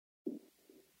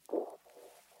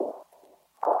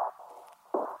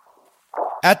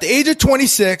At the age of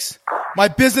 26, my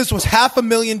business was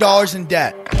 $500,000 in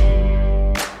debt.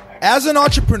 As an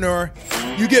entrepreneur,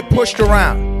 you get pushed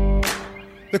around.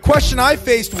 The question I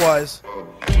faced was,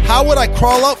 how would I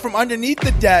crawl out from underneath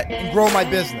the debt and grow my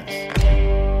business?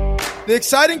 The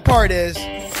exciting part is,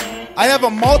 I have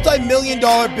a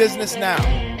multi-million-dollar business now.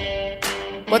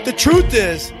 But the truth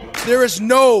is, there is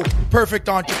no perfect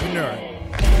entrepreneur.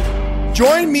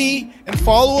 Join me and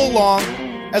follow along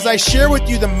as I share with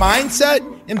you the mindset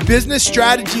and business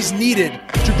strategies needed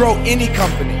to grow any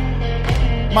company.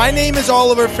 My name is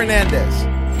Oliver Fernandez.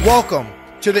 Welcome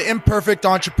to the Imperfect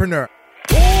Entrepreneur.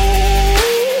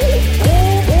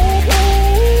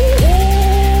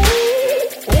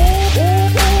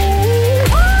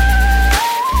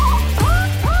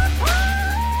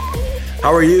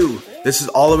 How are you? This is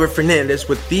Oliver Fernandez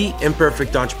with The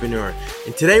Imperfect Entrepreneur,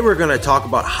 and today we're going to talk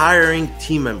about hiring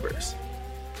team members.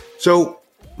 So,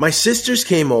 my sisters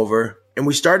came over and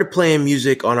we started playing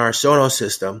music on our Sonos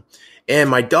system, and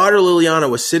my daughter Liliana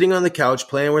was sitting on the couch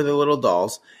playing with her little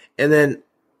dolls, and then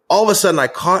all of a sudden I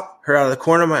caught her out of the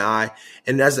corner of my eye,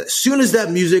 and as soon as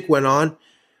that music went on,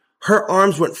 her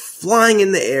arms went flying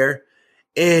in the air.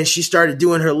 And she started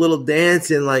doing her little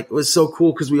dance, and like it was so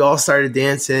cool because we all started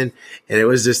dancing, and it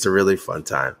was just a really fun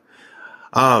time.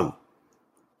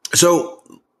 So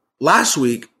last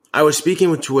week I was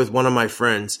speaking with one of my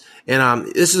friends, and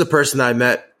this is a person that I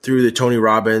met through the Tony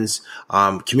Robbins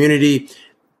community.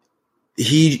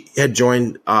 He had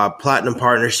joined Platinum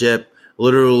Partnership,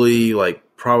 literally like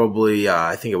probably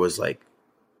I think it was like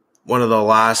one of the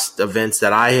last events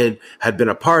that I had been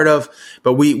a part of,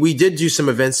 but we did do some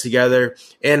events together,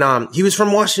 and he was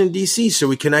from Washington DC, so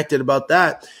we connected about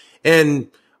that. And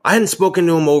I hadn't spoken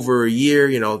to him over a year,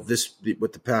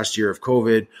 with the past year of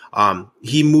COVID.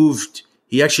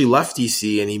 He actually left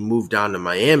DC and he moved down to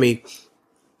Miami,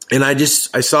 and I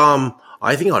saw him,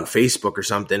 I think on Facebook or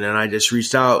something, and I just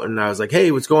reached out and I was like,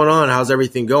 "Hey, what's going on? How's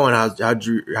everything going? How'd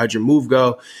your move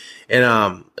go?"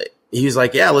 And he was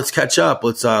like, "Yeah, let's catch up.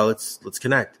 Let's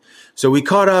connect." So we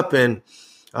caught up, and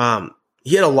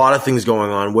he had a lot of things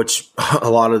going on, which a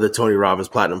lot of the Tony Robbins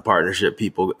Platinum Partnership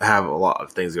people have a lot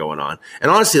of things going on. And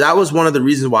honestly, that was one of the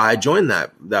reasons why I joined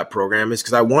that program, is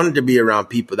because I wanted to be around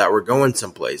people that were going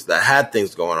someplace, that had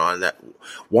things going on, that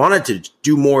wanted to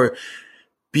do more,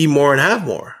 be more, and have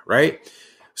more, right?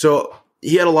 So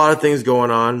he had a lot of things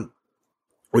going on,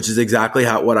 which is exactly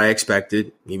what I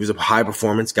expected. He was a high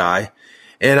performance guy.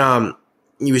 And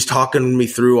he was talking me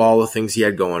through all the things he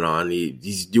had going on.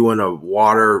 He's doing a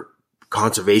water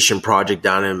conservation project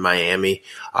down in Miami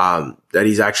that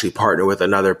he's actually partnered with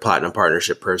another Platinum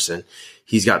Partnership person.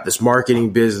 He's got this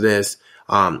marketing business.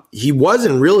 He was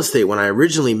in real estate when I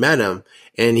originally met him,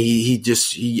 and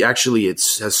he actually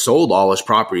has sold all his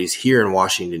properties here in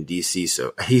Washington DC.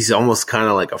 So he's almost kind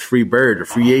of like a free bird, a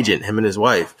free agent. Him and his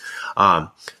wife,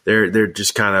 they're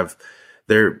just kind of.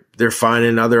 They're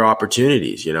finding other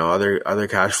opportunities, other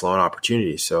cash flowing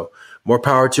opportunities. So more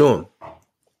power to them.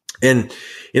 And,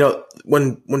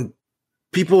 when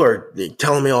people are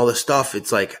telling me all this stuff,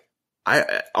 it's like,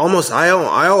 I always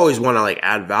want to like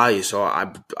add value. So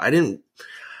I've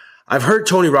heard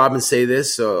Tony Robbins say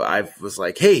this. So I was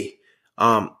like, "Hey,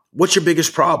 what's your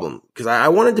biggest problem?" Cause I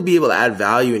wanted to be able to add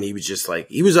value. And he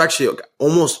was actually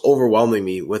almost overwhelming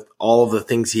me with all of the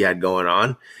things he had going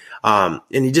on.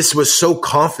 And he just was so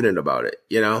confident about it,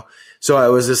 So I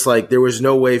was just like, there was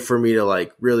no way for me to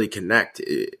like really connect.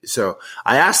 So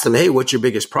I asked him, "Hey, what's your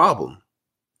biggest problem?"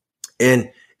 And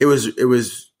it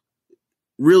was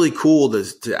really cool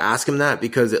to ask him that,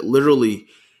 because it literally,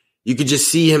 you could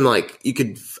just see him, I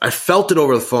felt it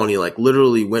over the phone. He like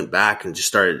literally went back and just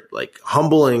started like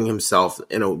humbling himself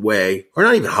in a way, or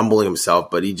not even humbling himself,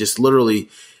 but he just literally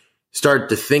started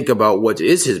to think about what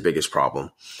is his biggest problem.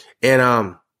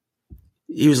 And,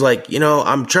 he was like,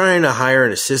 "I'm trying to hire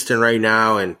an assistant right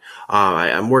now, and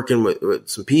I'm working with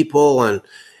some people, and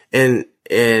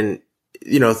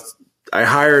I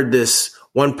hired this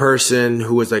one person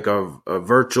who was like a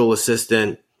virtual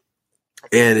assistant,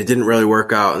 and it didn't really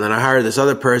work out. And then I hired this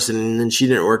other person, and then she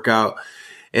didn't work out.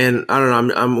 And I don't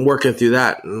know, I'm working through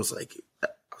that." And I was like,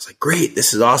 "Great,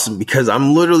 this is awesome," because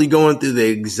I'm literally going through the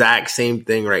exact same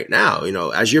thing right now.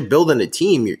 As you're building a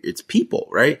team, it's people,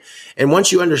 right? And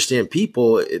once you understand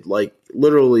people, it like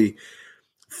literally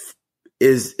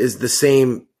is the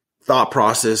same thought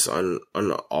process on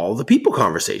all the people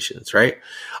conversations, right?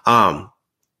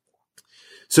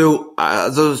 So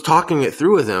as I was talking it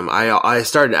through with him, I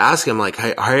started to ask him like,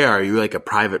 hey, are you like a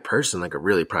private person, like a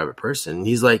really private person? And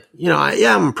he's like,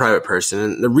 yeah, I'm a private person.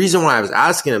 And the reason why I was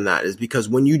asking him that is because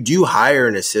when you do hire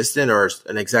an assistant or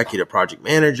an executive project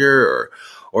manager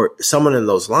or someone in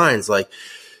those lines, like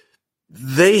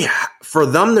for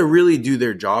them to really do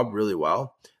their job really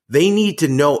well, they need to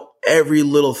know every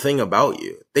little thing about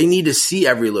you. They need to see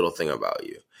every little thing about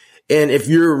you. And if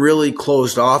you're really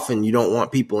closed off and you don't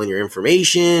want people in your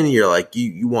information, you're like,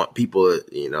 you want people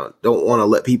to, don't want to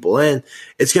let people in,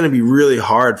 it's going to be really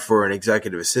hard for an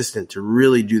executive assistant to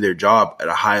really do their job at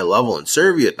a high level and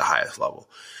serve you at the highest level.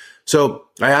 So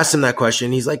I asked him that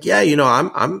question. He's like, yeah,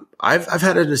 I've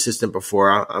had an assistant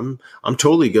before. I'm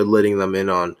totally good letting them in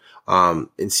on,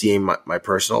 and seeing my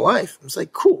personal life. I was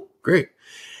like, cool, great.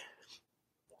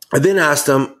 I then asked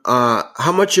him,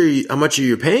 how much are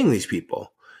you paying these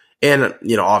people? And,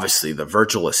 obviously the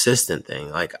virtual assistant thing,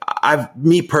 like I'm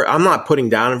not putting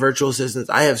down virtual assistants.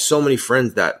 I have so many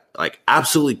friends that like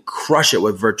absolutely crush it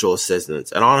with virtual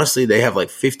assistants. And honestly, they have like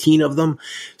 15 of them.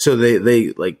 So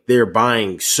they're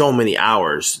buying so many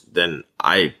hours than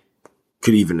I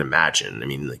could even imagine. I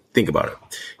mean, like, think about it.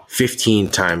 15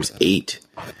 times 8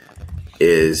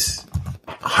 is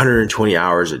 120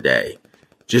 hours a day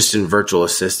just in virtual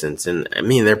assistants. And I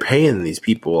mean, they're paying these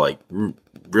people like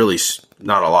really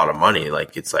not a lot of money.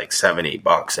 Like it's like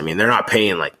 $7-8. I mean, they're not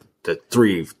paying like the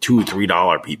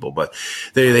 $2-3 people, but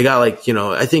they got like,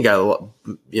 I think,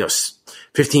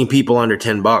 15 people under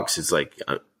 $10. It's like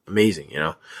amazing,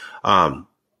 but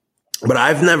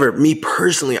I've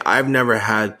never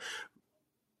had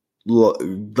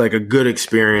like a good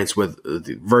experience with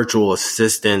the virtual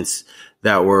assistants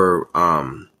that were,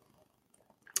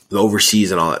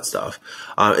 overseas and all that stuff.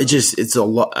 It's a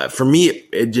lot for me.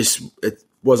 It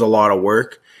was a lot of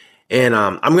work. And,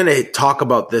 I'm going to talk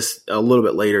about this a little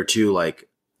bit later too. Like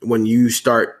when you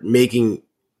start making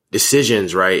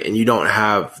decisions, right, and you don't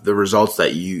have the results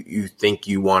that you think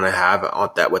you want to have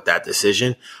with that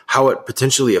decision, how it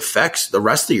potentially affects the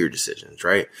rest of your decisions,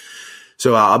 right?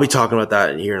 So I'll be talking about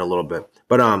that here in a little bit.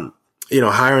 But,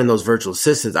 hiring those virtual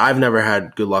assistants, I've never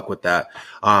had good luck with that.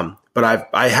 But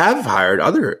I have hired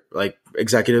other like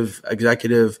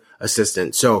executive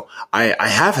assistants. So I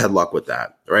have had luck with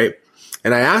that. Right.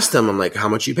 And I asked him, I'm like, how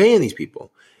much are you paying these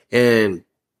people? And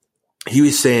he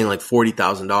was saying like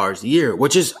 $40,000 a year,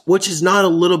 which is not a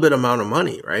little bit amount of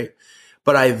money. Right.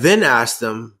 But I then asked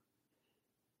them,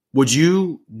 would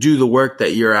you do the work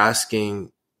that you're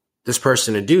asking this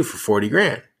person to do for 40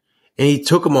 grand? And he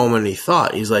took a moment and he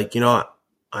thought, he's like,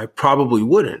 I probably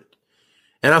wouldn't.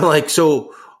 And I'm like,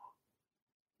 so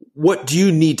what do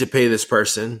you need to pay this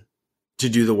person to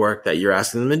do the work that you're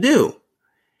asking them to do?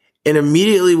 And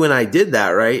immediately when I did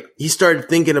that, right, he started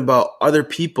thinking about other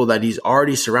people that he's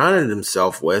already surrounded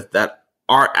himself with that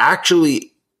are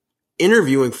actually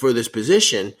interviewing for this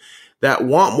position that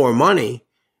want more money,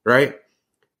 right?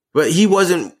 But he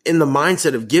wasn't in the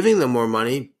mindset of giving them more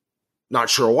money. Not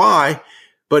sure why,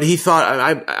 but he thought,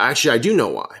 I do know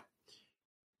why.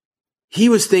 He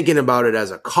was thinking about it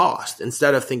as a cost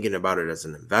instead of thinking about it as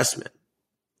an investment.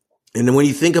 And then when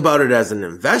you think about it as an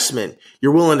investment,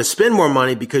 you're willing to spend more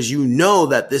money because you know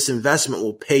that this investment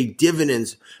will pay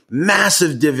dividends,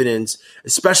 massive dividends,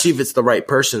 especially if it's the right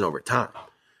person over time,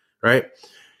 right?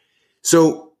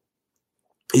 So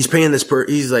he's paying this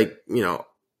he's like,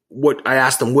 I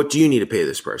asked him, what do you need to pay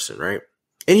this person, right?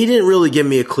 And he didn't really give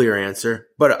me a clear answer,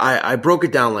 but I broke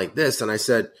it down like this. And I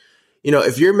said,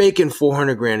 if you're making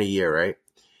 400 grand a year, right?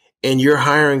 And you're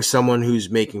hiring someone who's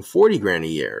making 40 grand a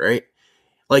year, right?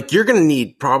 Like you're going to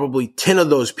need probably 10 of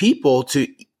those people to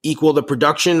equal the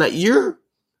production that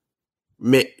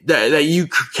that you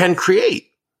can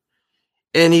create.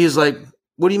 And he was like,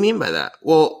 what do you mean by that?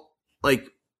 Well, like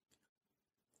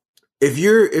if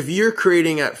you're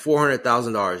creating at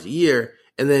 $400,000 a year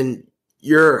and then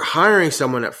you're hiring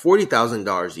someone at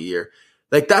 $40,000 a year,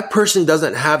 like that person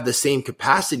doesn't have the same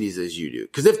capacities as you do.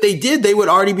 Because if they did, they would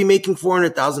already be making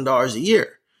 $400,000 a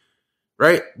year,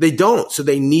 right? They don't. So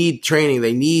they need training.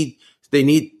 They need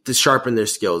to sharpen their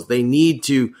skills. They need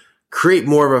to create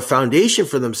more of a foundation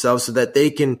for themselves so that they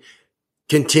can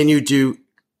continue to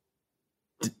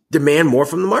demand more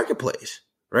from the marketplace,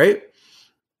 right?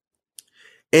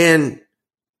 And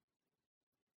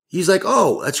he's like,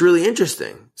 oh, that's really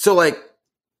interesting. So like,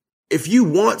 if you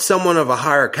want someone of a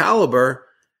higher caliber,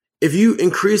 if you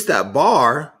increase that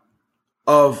bar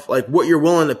of like what you're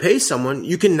willing to pay someone,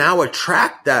 you can now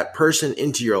attract that person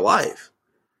into your life.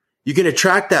 You can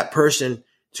attract that person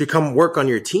to come work on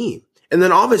your team. And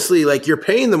then obviously like you're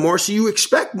paying them more, so you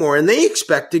expect more and they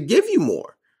expect to give you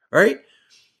more, right?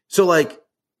 So like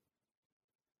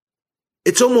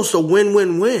it's almost a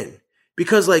win-win-win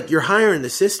because like you're hiring the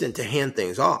assistant to hand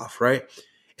things off, right?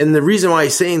 And the reason why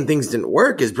he's saying things didn't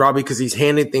work is probably because he's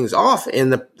handing things off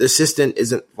and the assistant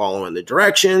isn't following the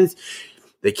directions.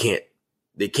 They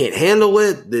they can't handle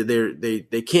it.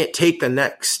 They can't take the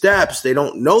next steps. They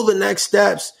don't know the next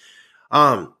steps.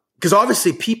 Because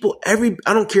obviously I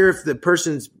don't care if the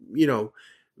person's,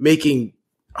 making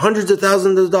hundreds of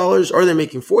thousands of dollars or they're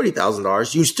making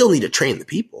 $40,000, you still need to train the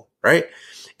people, right?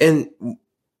 And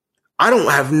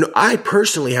I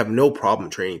personally have no problem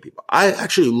training people. I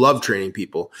actually love training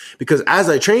people because as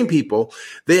I train people,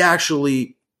 they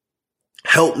actually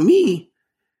help me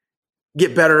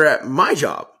get better at my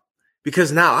job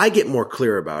because now I get more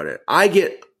clear about it.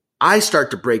 I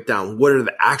start to break down what are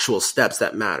the actual steps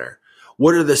that matter.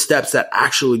 What are the steps that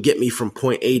actually get me from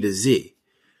point A to Z?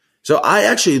 So I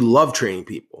actually love training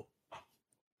people.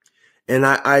 And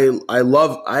I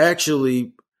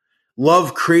actually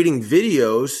love creating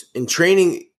videos and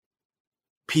training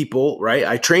people, right?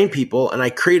 I train people and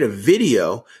I create a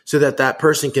video so that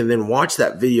person can then watch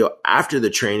that video after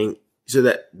the training so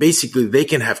that basically they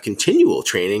can have continual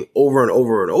training over and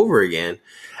over and over again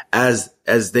as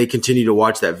they continue to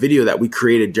watch that video that we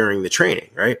created during the training,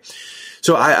 right?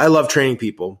 So I love training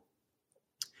people.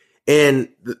 And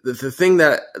the thing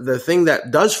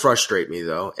that does frustrate me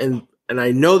though, and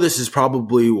I know this is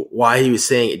probably why he was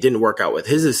saying it didn't work out with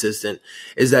his assistant,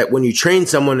 is that when you train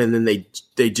someone and then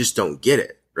they just don't get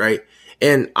it, right?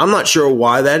 And I'm not sure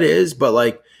why that is,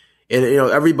 but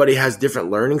everybody has different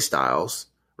learning styles,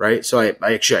 right? So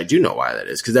I do know why that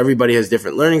is, because everybody has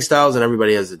different learning styles and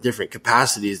everybody has the different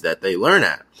capacities that they learn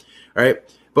at, right?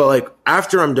 But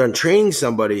after I'm done training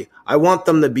somebody, I want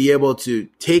them to be able to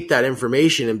take that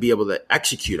information and be able to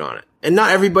execute on it. And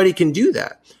not everybody can do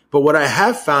that. But what I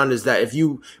have found is that if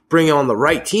you bring on the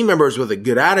right team members with a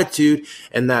good attitude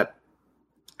and that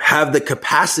have the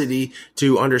capacity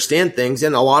to understand things,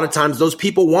 and a lot of times those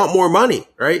people want more money,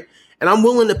 right? And I'm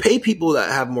willing to pay people that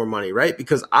have more money, right?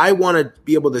 Because I want to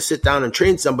be able to sit down and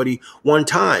train somebody one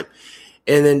time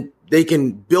and then they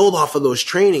can build off of those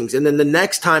trainings. And then the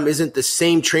next time isn't the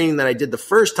same training that I did the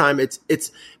first time.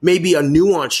 It's maybe a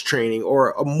nuanced training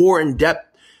or a more in-depth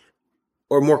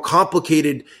or more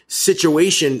complicated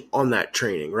situation on that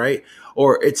training, right?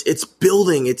 Or it's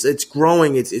building, it's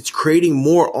growing, it's creating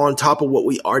more on top of what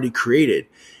we already created.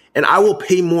 And I will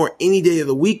pay more any day of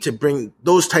the week to bring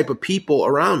those type of people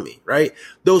around me, right?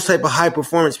 Those type of high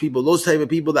performance people, those type of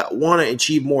people that want to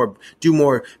achieve more, do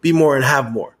more, be more, and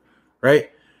have more, right?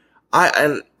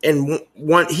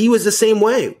 He was the same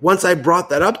way. Once I brought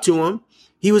that up to him,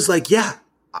 he was like, yeah,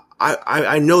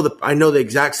 I know the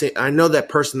exact same, I know that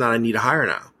person that I need to hire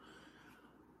now.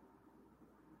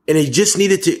 And he just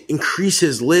needed to increase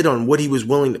his lid on what he was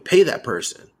willing to pay that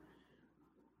person.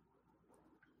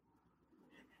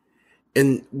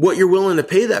 And what you're willing to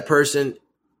pay that person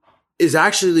is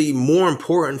actually more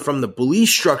important from the belief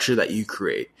structure that you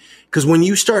create. Because when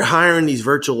you start hiring these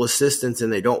virtual assistants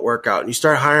and they don't work out, and you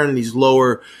start hiring these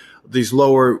lower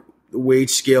wage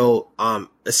scale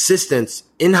assistants,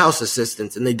 in-house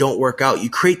assistants, and they don't work out, you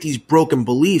create these broken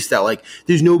beliefs that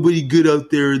there's nobody good out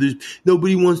there, there's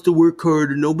nobody wants to work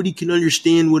hard, or nobody can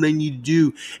understand what I need to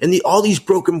do. And all these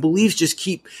broken beliefs just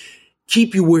keep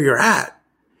you where you're at,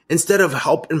 instead of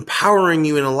help empowering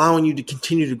you and allowing you to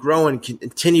continue to grow and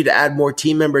continue to add more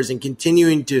team members and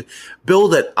continuing to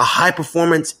build a high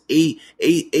performance,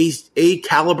 A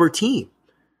caliber team.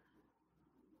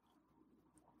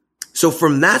 So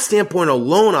from that standpoint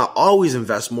alone, I'll always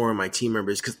invest more in my team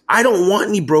members because I don't want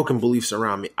any broken beliefs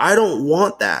around me. I don't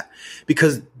want that,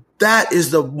 because that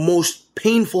is the most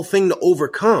painful thing to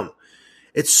overcome.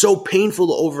 It's so painful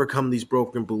to overcome these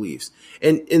broken beliefs.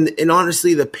 And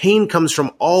honestly, the pain comes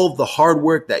from all of the hard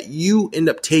work that you end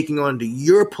up taking onto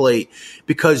your plate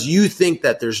because you think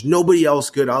that there's nobody else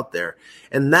good out there.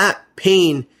 And that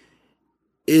pain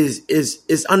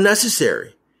is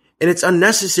unnecessary. And it's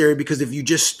unnecessary because if you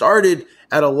just started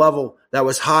at a level that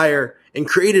was higher and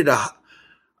created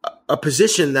a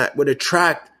position that would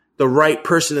attract the right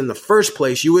person in the first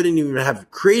place, you wouldn't even have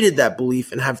created that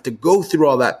belief and have to go through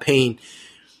all that pain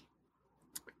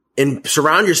and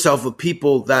surround yourself with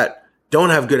people that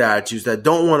don't have good attitudes, that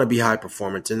don't want to be high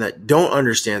performance, and that don't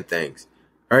understand things,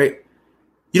 right?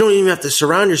 You don't even have to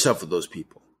surround yourself with those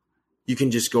people. You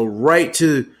can just go right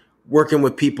to working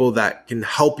with people that can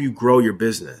help you grow your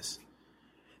business.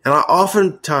 And I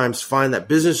oftentimes find that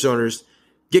business owners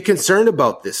get concerned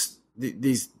about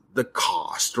the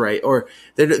cost, right? Or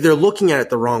they're looking at it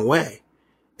the wrong way.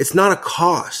 It's not a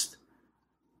cost.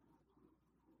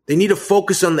 They need to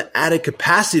focus on the added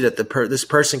capacity that this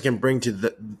person can bring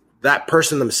to that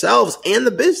person themselves and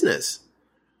the business.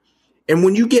 And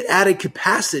when you get added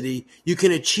capacity, you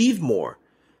can achieve more.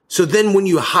 So then when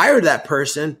you hire that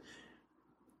person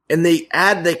and they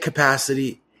add that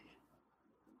capacity,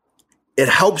 it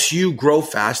helps you grow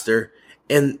faster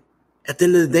And at the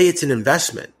end of the day, it's an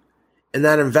investment. And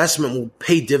that investment will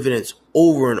pay dividends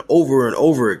over and over and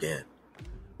over again.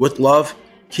 With love,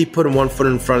 keep putting one foot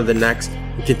in front of the next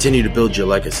and continue to build your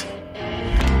legacy.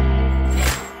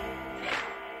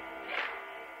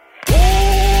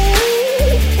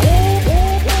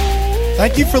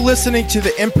 Thank you for listening to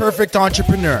The Imperfect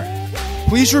Entrepreneur.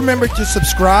 Please remember to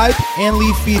subscribe and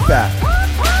leave feedback.